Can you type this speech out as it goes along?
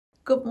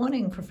Good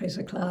morning,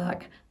 Professor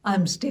Clark.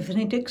 I'm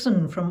Stephanie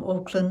Dixon from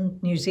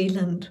Auckland, New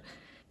Zealand.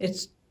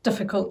 It's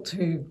difficult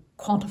to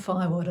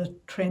quantify what a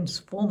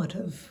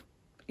transformative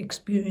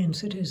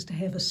experience it is to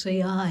have a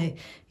CI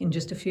in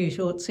just a few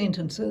short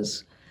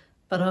sentences,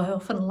 but I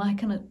often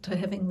liken it to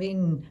having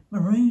been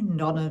marooned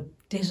on a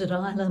desert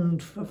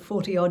island for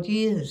 40-odd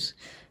years.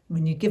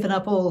 When you've given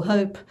up all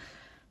hope,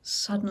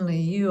 suddenly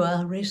you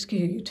are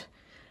rescued.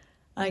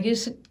 I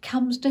guess it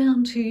comes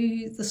down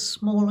to the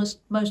smallest,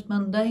 most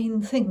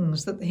mundane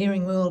things that the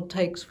hearing world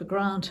takes for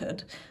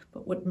granted,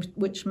 but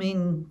which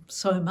mean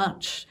so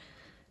much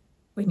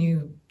when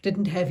you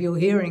didn't have your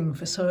hearing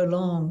for so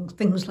long.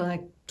 Things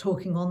like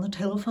talking on the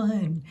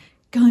telephone,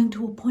 going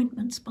to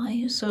appointments by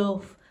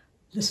yourself,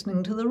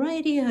 listening to the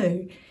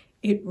radio.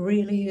 It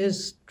really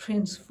is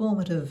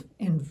transformative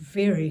and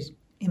very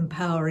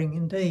empowering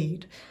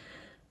indeed.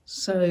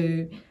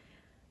 So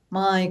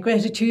my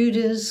gratitude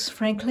is,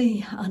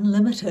 frankly,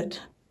 unlimited.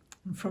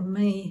 And from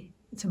me,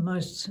 it's a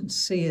most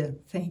sincere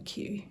thank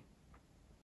you.